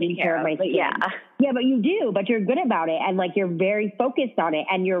about taking care of my skin. Yeah, but you do, but you're good about it. And, like, you're very focused on it.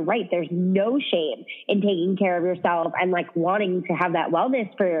 And you're right. There's no shame in taking care of yourself and, like, wanting to have that wellness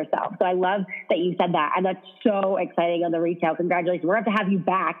for yourself. So I love that you said that. And that's so exciting on the retail. Congratulations. We're going to have you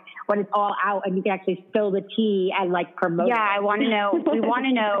back when it's all out and you can actually spill the tea and, like, promote it. I want to know. We want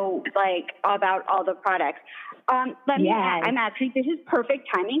to know, like, about all the products. I'm actually, this is perfect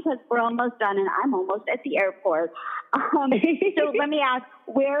timing because we're almost done and I'm almost at the airport. So let me ask,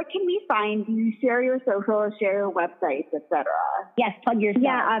 where can we find you? Share your socials, share your websites, etc. Yes, plug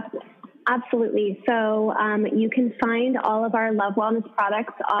yourself. Absolutely. So you can find all of our Love Wellness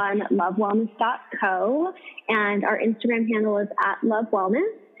products on lovewellness.co, and our Instagram handle is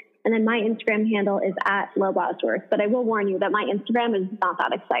 @lovewellness. And then my Instagram handle is @LoBosworth. But I will warn you that my Instagram is not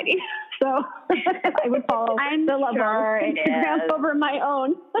that exciting. So I would follow the Love Wellness Instagram over my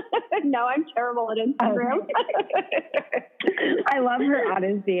own. No, I'm terrible at Instagram. I love her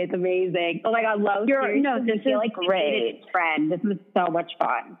honesty. It's amazing. Oh my God, love this is like great, friend. This was so much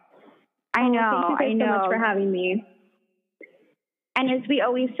fun. I know. Thank you so much for having me. And as we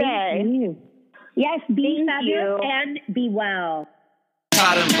always say, yes, be fabulous and be well.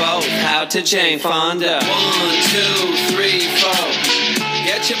 Taught them both how to Jane Fonda. 1, 2, 3, 4.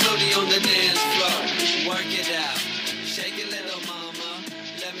 Get your booty on